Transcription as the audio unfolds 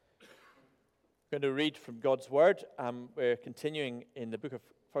Going to read from God's Word. We're continuing in the book of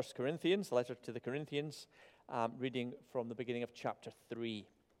 1 Corinthians, the letter to the Corinthians, reading from the beginning of chapter 3.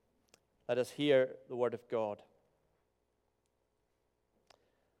 Let us hear the Word of God.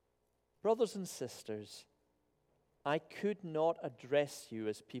 Brothers and sisters, I could not address you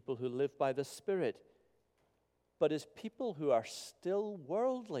as people who live by the Spirit, but as people who are still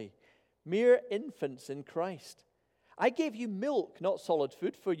worldly, mere infants in Christ. I gave you milk, not solid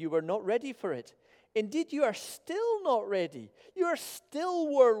food, for you were not ready for it. Indeed, you are still not ready. You are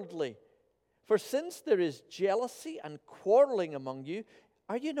still worldly. For since there is jealousy and quarreling among you,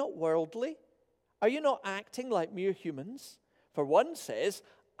 are you not worldly? Are you not acting like mere humans? For one says,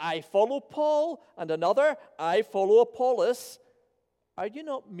 I follow Paul, and another, I follow Apollos. Are you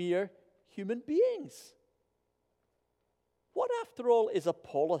not mere human beings? What, after all, is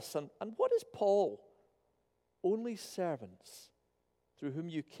Apollos, and what is Paul? Only servants through whom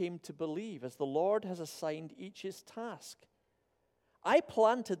you came to believe, as the Lord has assigned each his task. I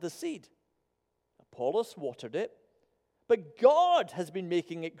planted the seed. Apollos watered it, but God has been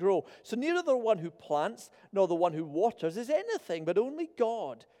making it grow. So neither the one who plants nor the one who waters is anything, but only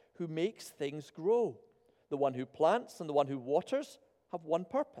God who makes things grow. The one who plants and the one who waters have one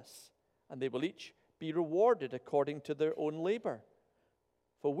purpose, and they will each be rewarded according to their own labor.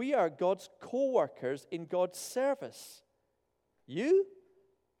 For we are God's co-workers in God's service. You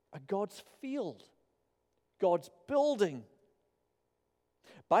are God's field, God's building.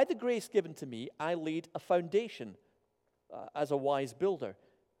 By the grace given to me, I laid a foundation as a wise builder,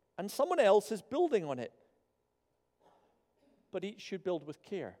 and someone else is building on it. But each should build with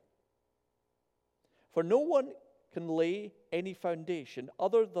care. For no one can lay any foundation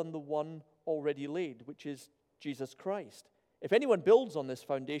other than the one already laid, which is Jesus Christ. If anyone builds on this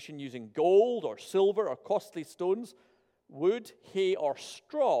foundation using gold or silver or costly stones, wood, hay, or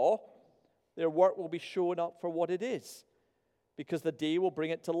straw, their work will be shown up for what it is, because the day will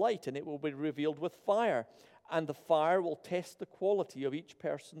bring it to light, and it will be revealed with fire, and the fire will test the quality of each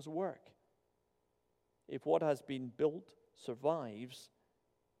person's work. If what has been built survives,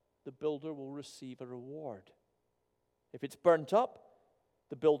 the builder will receive a reward. If it's burnt up,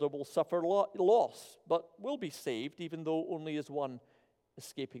 the builder will suffer loss, but will be saved, even though only as one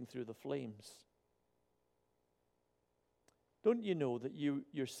escaping through the flames. Don't you know that you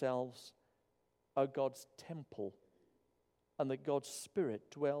yourselves are God's temple, and that God's Spirit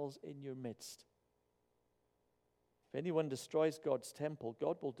dwells in your midst? If anyone destroys God's temple,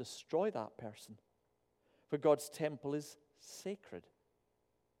 God will destroy that person. For God's temple is sacred,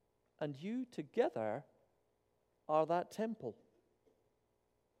 and you together are that temple.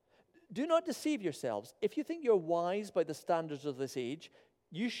 Do not deceive yourselves. If you think you're wise by the standards of this age,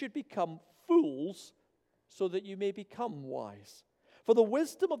 you should become fools so that you may become wise. For the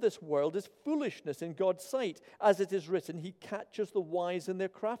wisdom of this world is foolishness in God's sight. As it is written, he catches the wise in their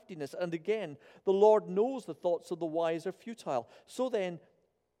craftiness. And again, the Lord knows the thoughts of the wise are futile. So then,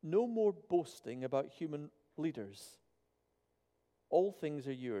 no more boasting about human leaders. All things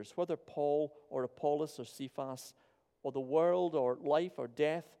are yours, whether Paul or Apollos or Cephas, or the world or life or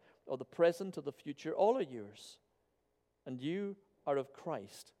death, or the present or the future, all are yours. And you are of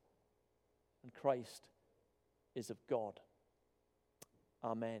Christ, and Christ is of God.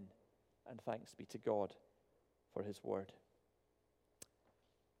 Amen. And thanks be to God for his word.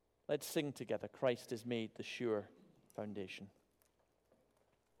 Let's sing together, Christ is made the sure foundation.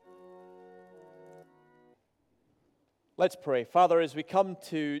 Let's pray. Father, as we come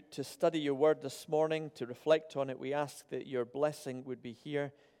to study your word this morning, to reflect on it, we ask that your blessing would be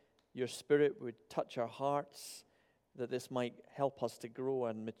here, your Spirit would touch our hearts, that this might help us to grow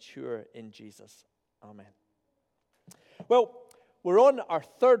and mature in Jesus. Amen. Well, we're on our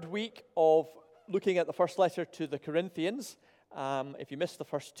third week of looking at the first letter to the Corinthians. If you missed the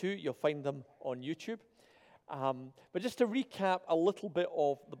first two, you'll find them on YouTube. But just to recap a little bit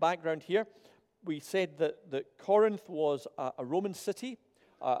of the background here, we said that Corinth was a Roman city,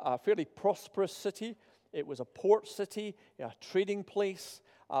 a fairly prosperous city. It was a port city, a trading place,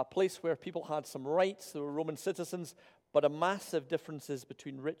 a place where people had some rights. They were Roman citizens, but a massive differences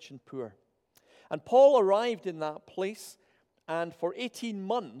between rich and poor. And Paul arrived in that place, and for 18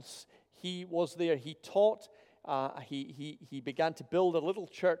 months he was there. He taught, he began to build a little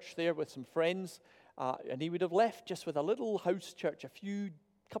church there with some friends, and he would have left just with a little house church,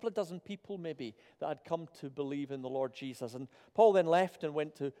 couple of dozen people maybe that had come to believe in the Lord Jesus. And Paul then left and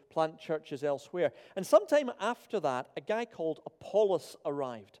went to plant churches elsewhere. And sometime after that, a guy called Apollos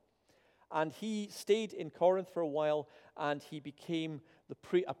arrived. And he stayed in Corinth for a while, and he became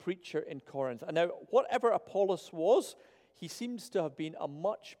a preacher in Corinth. And now, whatever Apollos was, he seems to have been a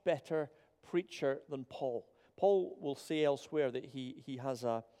much better preacher than Paul. Paul will say elsewhere that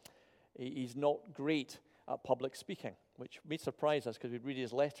he's not great at public speaking, which may surprise us because we read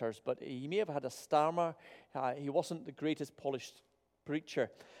his letters, but he may have had a stammer. He wasn't the greatest polished preacher.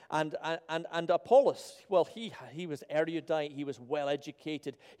 And Apollos, well, he was erudite, he was well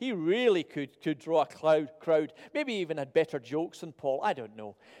educated, he really could draw a crowd, maybe even had better jokes than Paul, I don't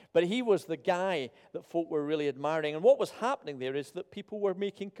know. But he was the guy that folk were really admiring. And what was happening there is that people were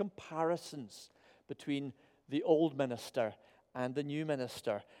making comparisons between the old minister and the new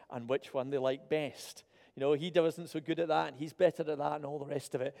minister and which one they liked best. You know, he wasn't so good at that, and he's better at that, and all the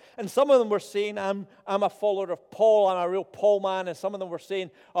rest of it. And some of them were saying, I'm a follower of Paul, I'm a real Paul man. And some of them were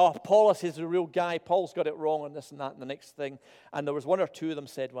saying, oh, Apollos is a real guy, Paul's got it wrong on this and that and the next thing. And there was one or two of them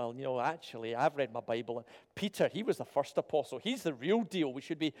said, well, you know, actually, I've read my Bible, and Peter, he was the first apostle. He's the real deal. We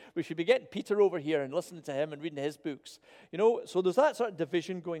should be getting Peter over here and listening to him and reading his books. You know, so there's that sort of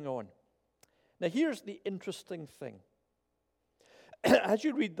division going on. Now, here's the interesting thing. As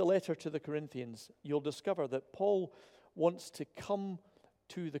you read the letter to the Corinthians, you'll discover that Paul wants to come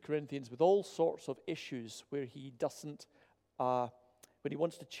to the Corinthians with all sorts of issues where he doesn't, when he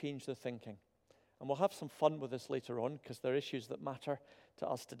wants to change their thinking. And we'll have some fun with this later on because they're issues that matter to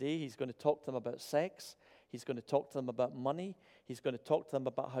us today. He's going to talk to them about sex. He's going to talk to them about money. He's going to talk to them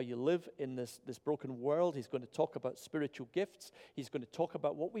about how you live in this broken world. He's going to talk about spiritual gifts. He's going to talk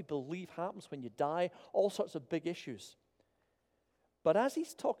about what we believe happens when you die, all sorts of big issues. But as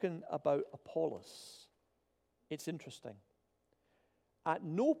he's talking about Apollos, it's interesting. At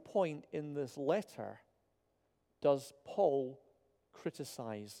no point in this letter does Paul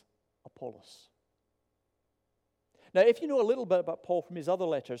criticize Apollos. Now, if you know a little bit about Paul from his other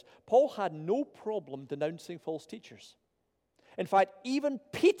letters, Paul had no problem denouncing false teachers. In fact, even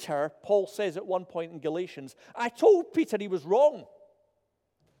Peter, Paul says at one point in Galatians, I told Peter he was wrong.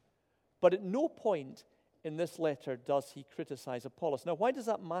 But at no point in this letter does he criticize Apollos. Now, why does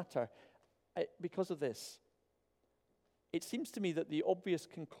that matter? Because of this. It seems to me that the obvious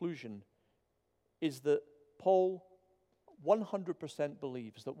conclusion is that Paul 100%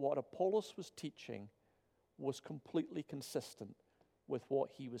 believes that what Apollos was teaching was completely consistent with what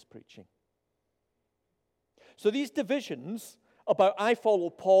he was preaching. So these divisions about I follow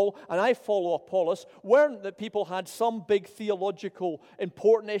Paul and I follow Apollos weren't that people had some big theological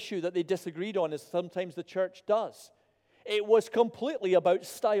important issue that they disagreed on, as sometimes the church does. It was completely about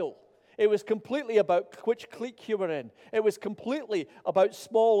style. It was completely about which clique you were in. It was completely about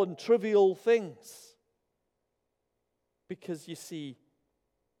small and trivial things. Because you see,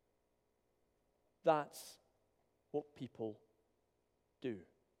 that's what people do.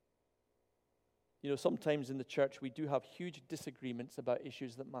 You know, sometimes in the church we do have huge disagreements about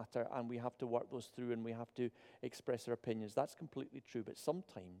issues that matter, and we have to work those through and we have to express our opinions. That's completely true. But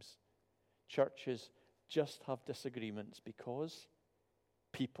sometimes churches just have disagreements because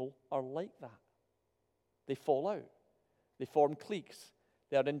people are like that. They fall out. They form cliques.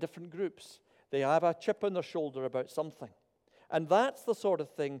 They are in different groups. They have a chip on their shoulder about something. And that's the sort of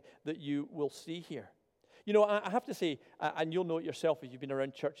thing that you will see here. You know, I have to say, and you'll know it yourself if you've been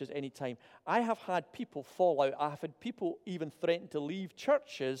around churches any time, I have had people fall out. I have had people even threaten to leave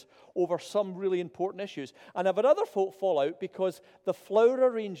churches over some really important issues. And I've had other folk fall out because the flower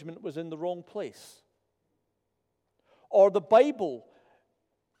arrangement was in the wrong place. Or the Bible,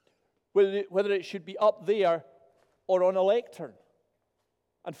 whether it should be up there or on a lectern.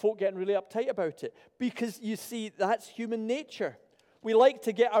 And folk getting really uptight about it. Because, you see, that's human nature. We like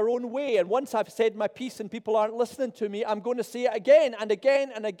to get our own way. And once I've said my piece and people aren't listening to me, I'm going to say it again and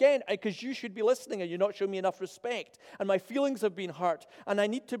again and again because you should be listening and you're not showing me enough respect. And my feelings have been hurt and I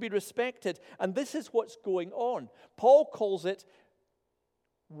need to be respected. And this is what's going on. Paul calls it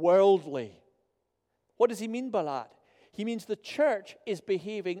worldly. What does he mean by that? He means the church is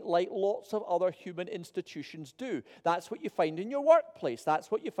behaving like lots of other human institutions do. That's what you find in your workplace. That's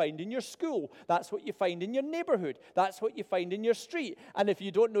what you find in your school. That's what you find in your neighborhood. That's what you find in your street. And if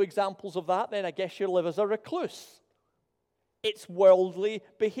you don't know examples of that, then I guess you live as a recluse. It's worldly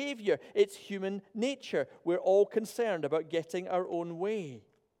behavior. It's human nature. We're all concerned about getting our own way.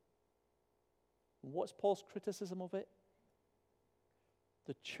 What's Paul's criticism of it?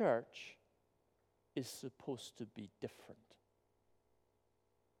 The church is supposed to be different.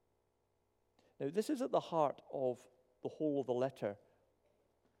 Now, this is at the heart of the whole of the letter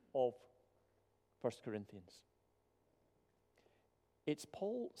of 1 Corinthians. It's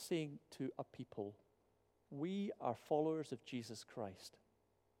Paul saying to a people, we are followers of Jesus Christ.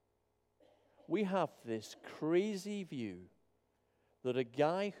 We have this crazy view that a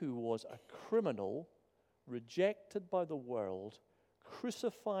guy who was a criminal, rejected by the world,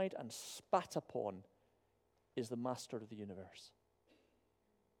 crucified and spat upon is the master of the universe.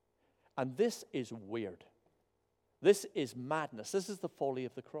 And this is weird. This is madness. This is the folly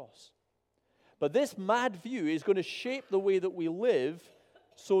of the cross. But this mad view is going to shape the way that we live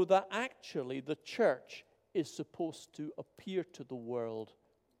so that actually the church is supposed to appear to the world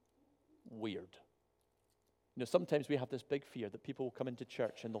weird. Sometimes we have this big fear that people will come into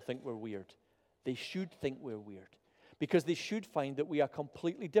church and they'll think we're weird. They should think we're weird because they should find that we are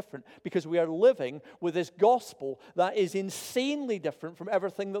completely different because we are living with this gospel that is insanely different from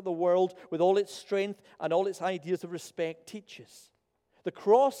everything that the world, with all its strength and all its ideas of respect, teaches. The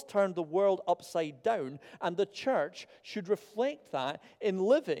cross turned the world upside down, and the church should reflect that in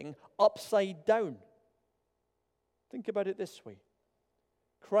living upside down. Think about it this way.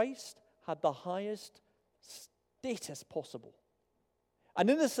 Christ had the highest status possible. An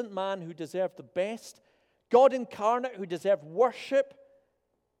innocent man who deserved the best, God incarnate who deserved worship,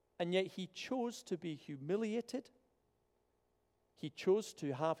 and yet he chose to be humiliated. He chose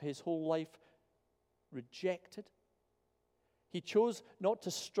to have his whole life rejected. He chose not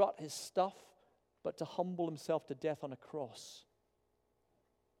to strut his stuff, but to humble himself to death on a cross.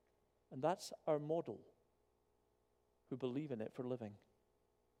 And that's our model who believe in it for living,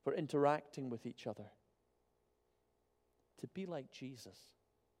 for interacting with each other. To be like Jesus.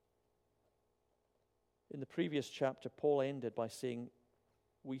 In the previous chapter, Paul ended by saying,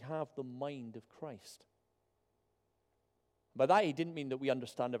 we have the mind of Christ. By that, he didn't mean that we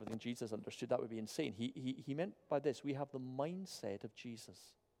understand everything Jesus understood. That would be insane. He meant by this, we have the mindset of Jesus.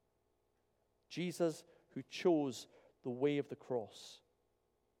 Jesus who chose the way of the cross.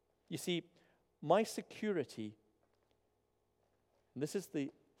 You see, my security, and this is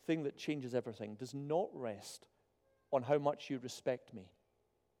the thing that changes everything, does not rest on how much you respect me.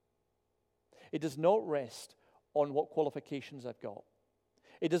 It does not rest on what qualifications I've got.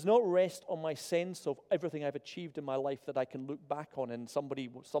 It does not rest on my sense of everything I've achieved in my life that I can look back on, and somebody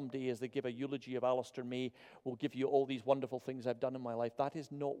someday, as they give a eulogy of Alistair May, will give you all these wonderful things I've done in my life. That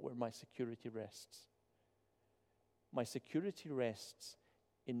is not where my security rests. My security rests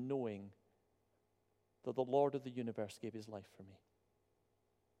in knowing that the Lord of the universe gave his life for me.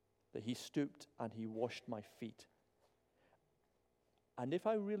 That he stooped and he washed my feet. And if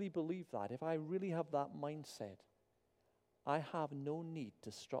I really believe that, if I really have that mindset, I have no need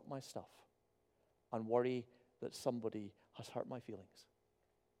to strut my stuff and worry that somebody has hurt my feelings.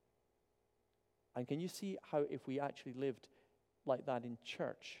 And can you see how if we actually lived like that in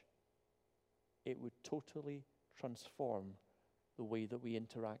church, it would totally transform the way that we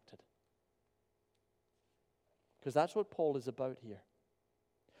interacted? Because that's what Paul is about here.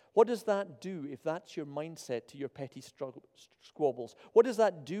 What does that do if that's your mindset to your petty squabbles? What does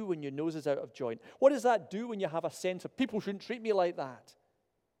that do when your nose is out of joint? What does that do when you have a sense of people shouldn't treat me like that?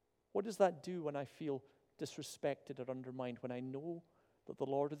 What does that do when I feel disrespected or undermined, when I know that the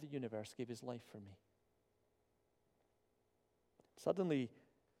Lord of the universe gave his life for me? Suddenly,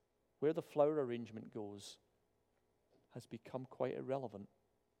 where the flower arrangement goes has become quite irrelevant.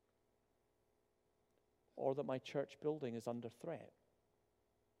 Or that my church building is under threat.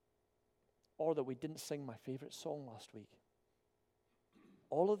 Or that we didn't sing my favorite song last week.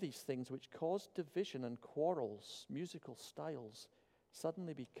 All of these things which cause division and quarrels, musical styles,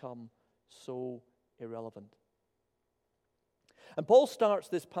 suddenly become so irrelevant. And Paul starts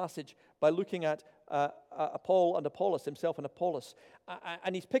this passage by looking at Paul and Apollos, himself and Apollos.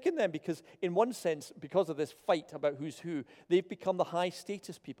 And he's picking them because, in one sense, because of this fight about who's who, they've become the high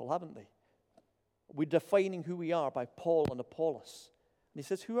status people, haven't they? We're defining who we are by Paul and Apollos. And he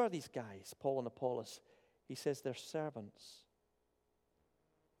says, who are these guys, Paul and Apollos? He says they're servants.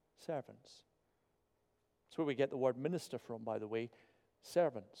 Servants. That's where we get the word minister from, by the way.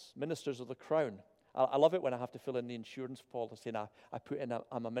 Servants, ministers of the crown. I love it when I have to fill in the insurance policy and I put in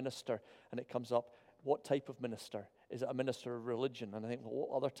I'm a minister, and it comes up, what type of minister? Is it a minister of religion? And I think, well,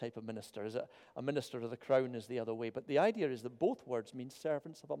 what other type of minister? Is it a minister of the crown is the other way? But the idea is that both words mean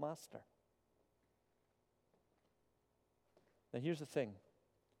servants of a master. Now here's the thing.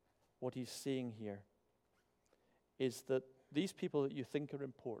 What he's saying here is that these people that you think are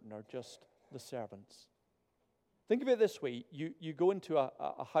important are just the servants. Think of it this way. You go into a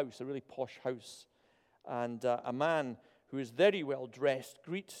house, a really posh house, and a man who is very well dressed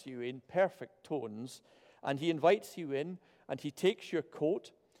greets you in perfect tones, and he invites you in, and he takes your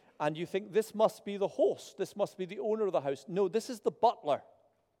coat, and you think, this must be the host, this must be the owner of the house. No, this is the butler.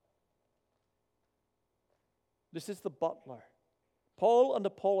 This is the butler. Paul and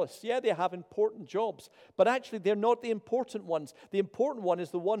Apollos, yeah, they have important jobs, but actually they're not the important ones. The important one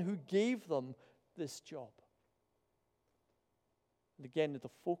is the one who gave them this job. And again, the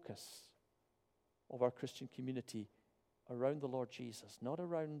focus of our Christian community around the Lord Jesus, not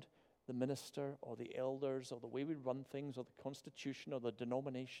around the minister or the elders or the way we run things or the constitution or the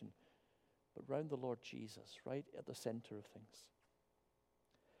denomination, but around the Lord Jesus, right at the center of things.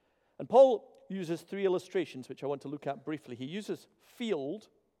 And Paul uses three illustrations, which I want to look at briefly. He uses field,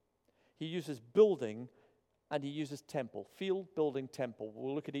 he uses building, and he uses temple. Field, building, temple.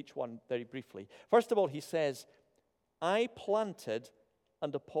 We'll look at each one very briefly. First of all, he says, I planted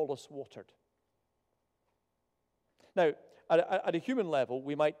and Apollos watered. Now, at a human level,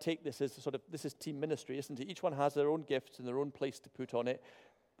 we might take this as this is team ministry, isn't it? Each one has their own gifts and their own place to put on it.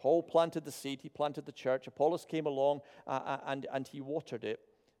 Paul planted the seed, he planted the church. Apollos came along and he watered it.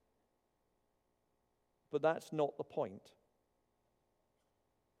 But that's not the point.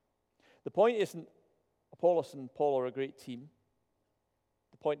 The point isn't Apollos and Paul are a great team.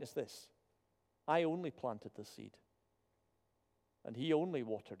 The point is this: I only planted the seed, and he only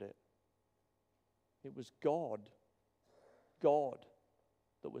watered it. It was God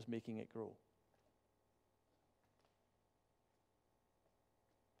that was making it grow.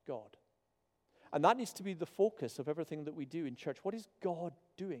 God. And that needs to be the focus of everything that we do in church. What is God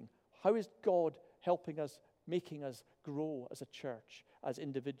doing? How is God helping us, making us grow as a church, as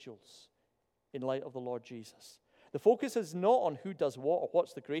individuals, in light of the Lord Jesus? The focus is not on who does what, or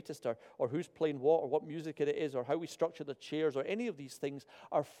what's the greatest, or who's playing what music it is, or how we structure the chairs, or any of these things.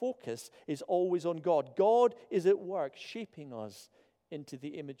 Our focus is always on God. God is at work shaping us into the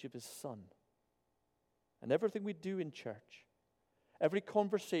image of his Son. And everything we do in church, every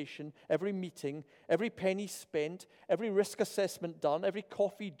conversation, every meeting, every penny spent, every risk assessment done, every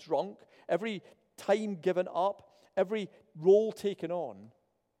coffee drunk, every time given up, every role taken on,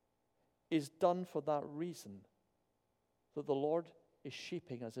 is done for that reason. That the Lord is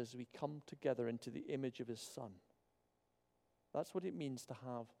shaping us as we come together into the image of his Son. That's what it means to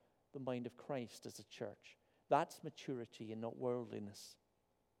have the mind of Christ as a church. That's maturity and not worldliness.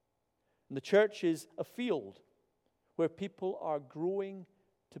 And the church is a field where people are growing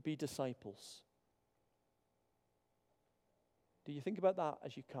to be disciples. Do you think about that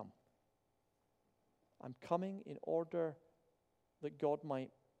as you come? I'm coming in order that God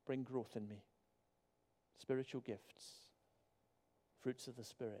might bring growth in me. Spiritual gifts, fruits of the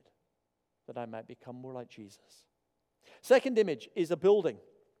Spirit, that I might become more like Jesus. Second image is a building.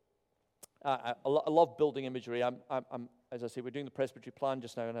 I love building imagery. I'm, as I say, we're doing the presbytery plan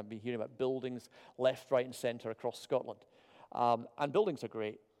just now, and I've been hearing about buildings left, right, and center across Scotland. And buildings are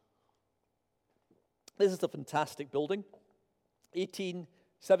great. This is a fantastic building.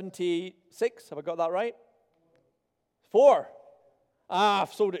 1876, have I got that right? 4.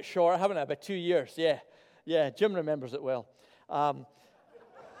 I've sold it short, haven't I? By 2 years, yeah. Jim remembers it well.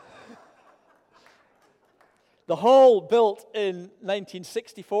 The hall built in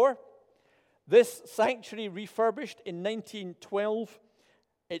 1964. This sanctuary refurbished in 1912.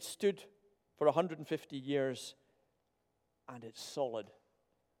 It stood for 150 years, and it's solid.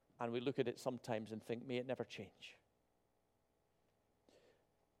 And we look at it sometimes and think, may it never change.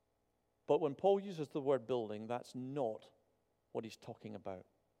 But when Paul uses the word building, that's not what he's talking about.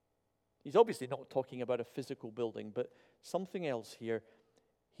 He's obviously not talking about a physical building, but something else here.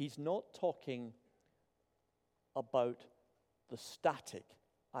 He's not talking about the static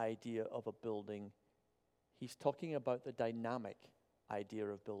idea of a building. He's talking about the dynamic idea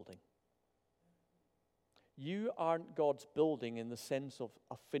of building. You aren't God's building in the sense of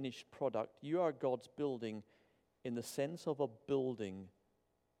a finished product. You are God's building in the sense of a building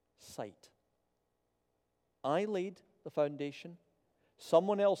site. I laid the foundation.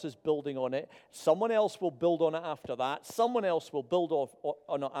 Someone else is building on it. Someone else will build on it after that. Someone else will build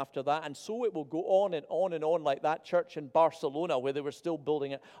on it after that. And so it will go on and on and on, like that church in Barcelona where they were still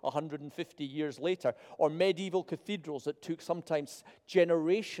building it 150 years later. Or medieval cathedrals that took sometimes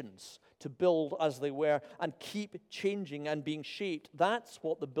generations to build as they were and keep changing and being shaped. That's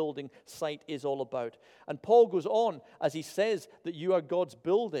what the building site is all about. And Paul goes on as he says that you are God's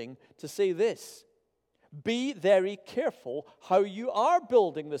building to say this: be very careful how you are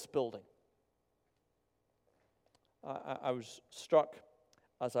building this building. I was struck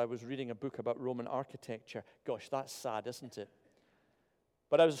as I was reading a book about Roman architecture. Gosh, that's sad, isn't it?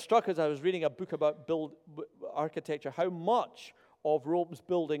 But I was struck as I was reading a book about architecture, how much of Rome's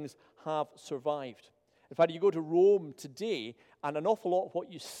buildings have survived. In fact, you go to Rome today, and an awful lot of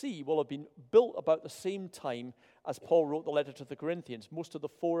what you see will have been built about the same time as Paul wrote the letter to the Corinthians. Most of the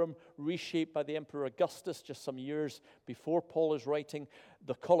Forum reshaped by the Emperor Augustus just some years before Paul is writing.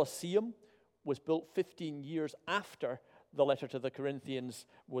 The Colosseum was built 15 years after the letter to the Corinthians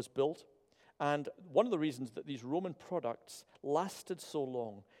was built. And one of the reasons that these Roman products lasted so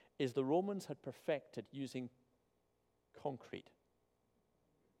long is the Romans had perfected using concrete.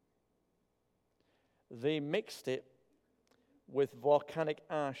 They mixed it with volcanic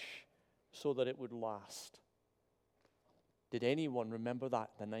ash so that it would last. Did anyone remember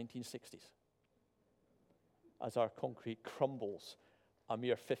that in the 1960s? As our concrete crumbles a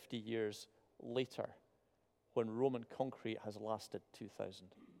mere 50 years later, when Roman concrete has lasted 2,000.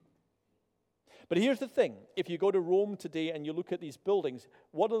 But here's the thing. If you go to Rome today and you look at these buildings,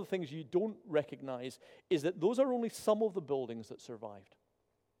 one of the things you don't recognize is that those are only some of the buildings that survived.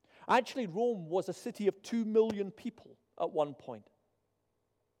 Actually, Rome was a city of 2 million people at one point.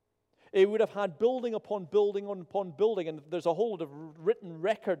 It would have had building upon building upon building, and there's a whole lot of written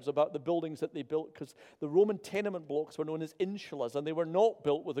records about the buildings that they built, because the Roman tenement blocks were known as insulas, and they were not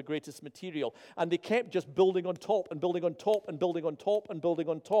built with the greatest material. And they kept just building on top and building on top and building on top and building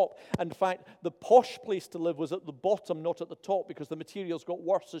on top. And in fact, the posh place to live was at the bottom, not at the top, because the materials got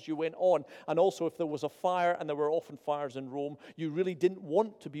worse as you went on. And also, if there was a fire, and there were often fires in Rome, you really didn't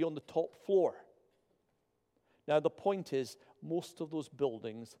want to be on the top floor. Now, the point is, most of those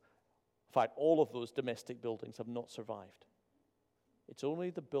buildings, in fact, all of those domestic buildings, have not survived. It's only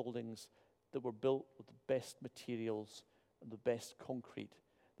the buildings that were built with the best materials and the best concrete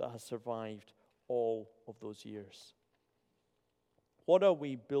that has survived all of those years. What are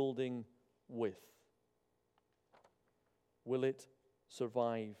we building with? Will it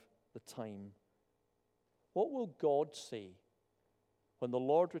survive the time? What will God say when the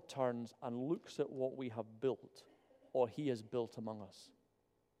Lord returns and looks at what we have built or He has built among us?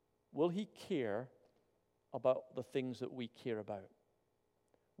 Will He care about the things that we care about?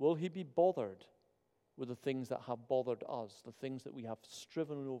 Will He be bothered with the things that have bothered us, the things that we have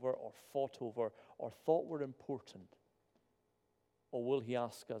striven over or fought over or thought were important? Or will He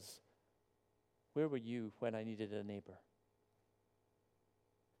ask us, where were you when I needed a neighbor?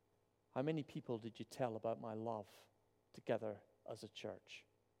 How many people did you tell about my love together as a church?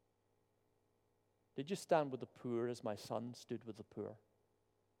 Did you stand with the poor as my son stood with the poor?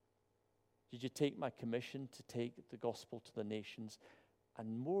 Did you take my commission to take the gospel to the nations?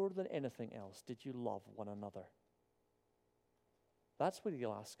 And more than anything else, did you love one another? That's what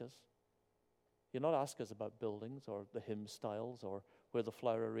He'll ask us. He'll not ask us about buildings or the hymn styles or where the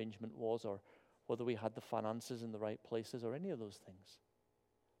flower arrangement was or whether we had the finances in the right places or any of those things.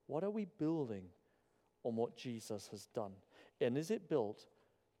 What are we building on what Jesus has done? And is it built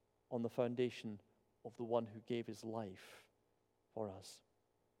on the foundation of the one who gave His life for us?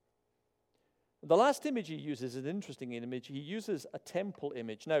 The last image he uses is an interesting image. He uses a temple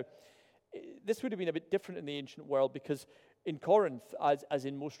image. Now, this would have been a bit different in the ancient world, because in Corinth, as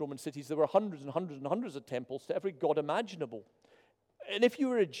in most Roman cities, there were hundreds and hundreds and hundreds of temples to every god imaginable. And if you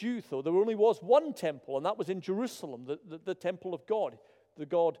were a Jew, though, there only was one temple, and that was in Jerusalem, the temple of God, the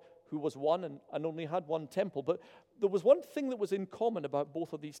God who was one and only had one temple. But there was one thing that was in common about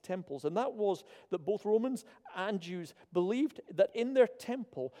both of these temples, and that was that both Romans and Jews believed that in their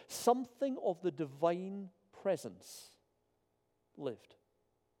temple, something of the divine presence lived.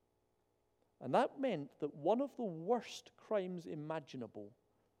 And that meant that one of the worst crimes imaginable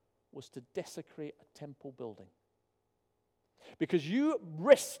was to desecrate a temple building. Because you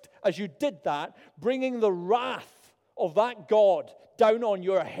risked, as you did that, bringing the wrath of that God down on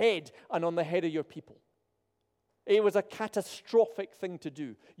your head and on the head of your people. It was a catastrophic thing to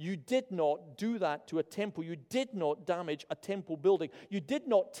do. You did not do that to a temple. You did not damage a temple building. You did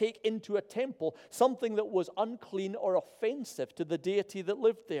not take into a temple something that was unclean or offensive to the deity that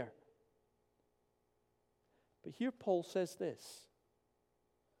lived there. But here Paul says this: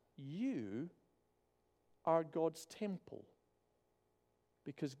 you are God's temple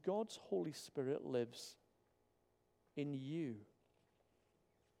because God's Holy Spirit lives in you.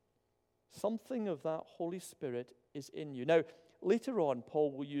 Something of that Holy Spirit is in you. Now, later on,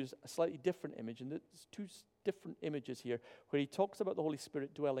 Paul will use a slightly different image, and there's two different images here, where he talks about the Holy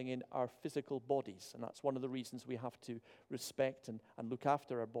Spirit dwelling in our physical bodies, and that's one of the reasons we have to respect and look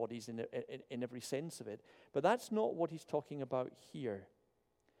after our bodies in every sense of it. But that's not what he's talking about here.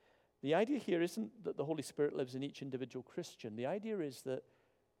 The idea here isn't that the Holy Spirit lives in each individual Christian. The idea is that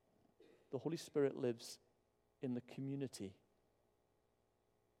the Holy Spirit lives in the community,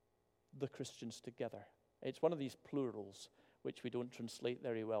 the Christians together. It's one of these plurals which we don't translate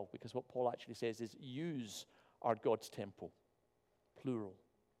very well, because what Paul actually says is, yous are God's temple, plural,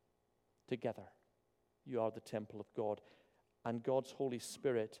 together. You are the temple of God, and God's Holy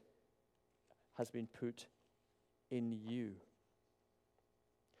Spirit has been put in you.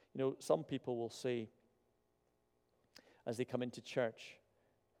 You know, some people will say, as they come into church,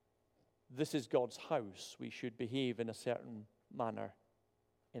 this is God's house, we should behave in a certain manner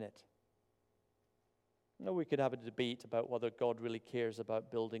in it. Now, we could have a debate about whether God really cares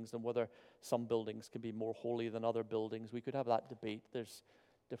about buildings and whether some buildings can be more holy than other buildings. We could have that debate. There's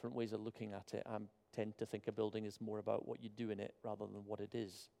different ways of looking at it. I tend to think a building is more about what you do in it rather than what it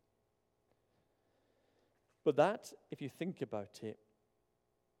is. But that, if you think about it,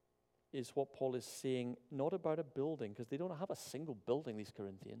 is what Paul is saying, not about a building, because they don't have a single building, these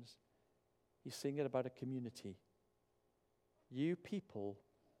Corinthians. He's saying it about a community. You people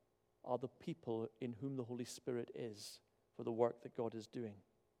are the people in whom the Holy Spirit is for the work that God is doing.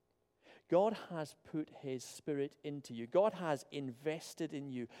 God has put His Spirit into you. God has invested in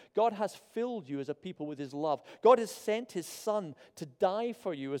you. God has filled you as a people with His love. God has sent His Son to die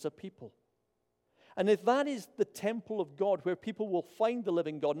for you as a people. And if that is the temple of God where people will find the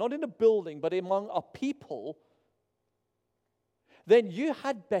living God, not in a building, but among a people, then you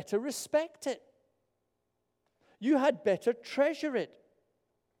had better respect it. You had better treasure it.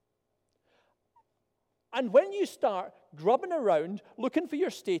 And when you start grubbing around, looking for your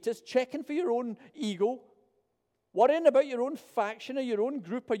status, checking for your own ego, worrying about your own faction or your own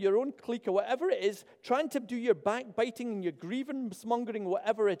group or your own clique or whatever it is, trying to do your backbiting and your grievance mongering,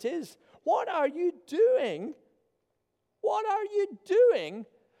 whatever it is, what are you doing? What are you doing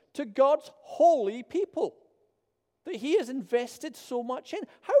to God's holy people that He has invested so much in?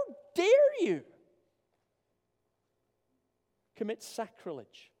 How dare you commit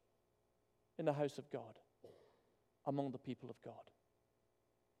sacrilege in the house of God, among the people of God?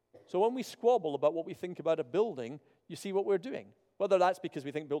 So when we squabble about what we think about a building, you see what we're doing. Whether that's because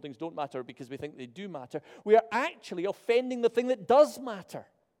we think buildings don't matter or because we think they do matter, we are actually offending the thing that does matter,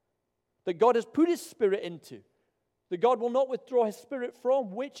 that God has put His Spirit into, that God will not withdraw His Spirit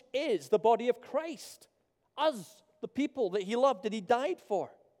from, which is the body of Christ, us, the people that He loved and He died for.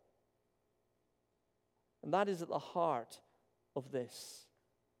 And that is at the heart of this.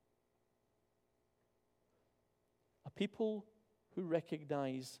 A people who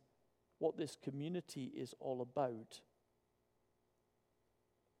recognize what this community is all about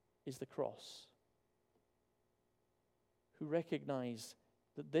is the cross. Who recognize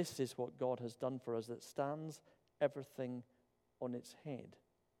that this is what God has done for us, that stands everything on its head.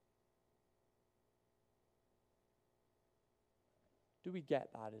 Do we get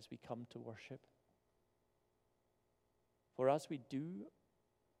that as we come to worship? For as we do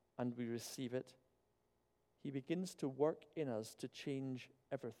and we receive it, He begins to work in us to change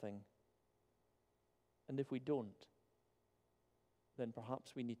everything. And if we don't, then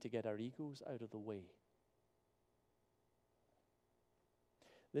perhaps we need to get our egos out of the way.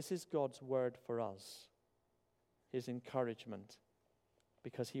 This is God's word for us, His encouragement,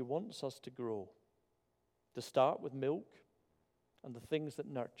 because He wants us to grow, to start with milk and the things that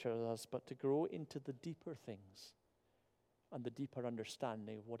nurture us, but to grow into the deeper things and the deeper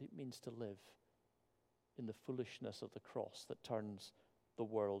understanding of what it means to live in the foolishness of the cross that turns the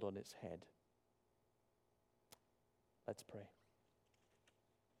world on its head. Let's pray.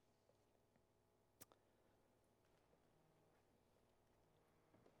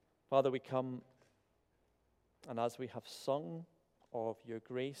 Father, we come, and as we have sung of your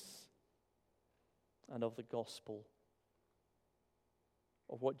grace and of the gospel,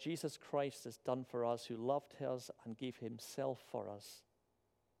 of what Jesus Christ has done for us, who loved us and gave Himself for us,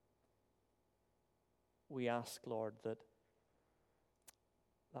 we ask, Lord, that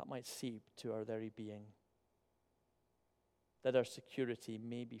might seep to our very being, that our security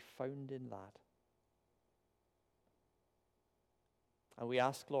may be found in that. And we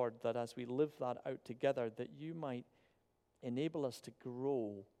ask, Lord, that as we live that out together, that you might enable us to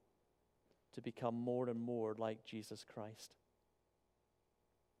grow to become more and more like Jesus Christ.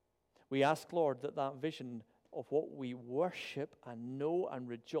 We ask, Lord, that vision of what we worship and know and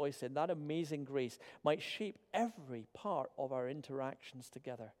rejoice in, that amazing grace, might shape every part of our interactions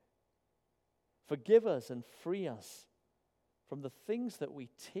together. Forgive us and free us from the things that we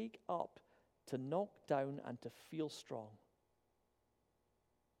take up to knock down and to feel strong.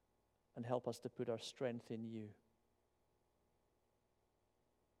 And help us to put our strength in you.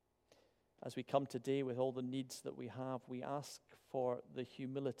 As we come today with all the needs that we have, we ask for the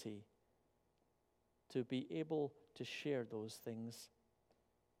humility to be able to share those things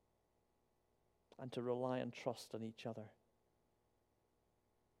and to rely and trust on each other.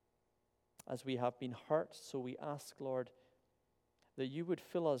 As we have been hurt, so we ask, Lord, that you would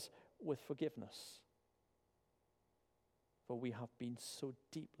fill us with forgiveness. For we have been so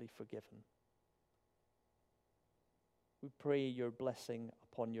deeply forgiven. We pray your blessing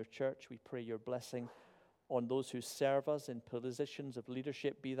upon your church. We pray your blessing on those who serve us in positions of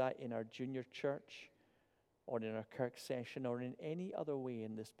leadership, be that in our junior church or in our Kirk session or in any other way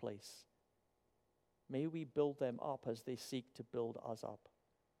in this place. May we build them up as they seek to build us up.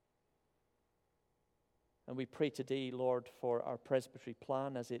 And we pray today, Lord, for our presbytery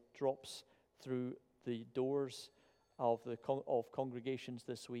plan as it drops through the doors of congregations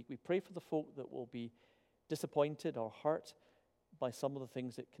this week. We pray for the folk that will be disappointed or hurt by some of the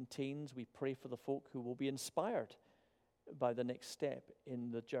things it contains. We pray for the folk who will be inspired by the next step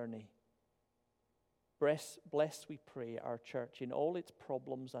in the journey. Bless, we pray, our church in all its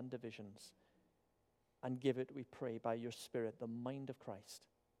problems and divisions, and give it, we pray, by your Spirit, the mind of Christ.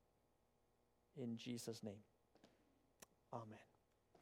 In Jesus' name, amen.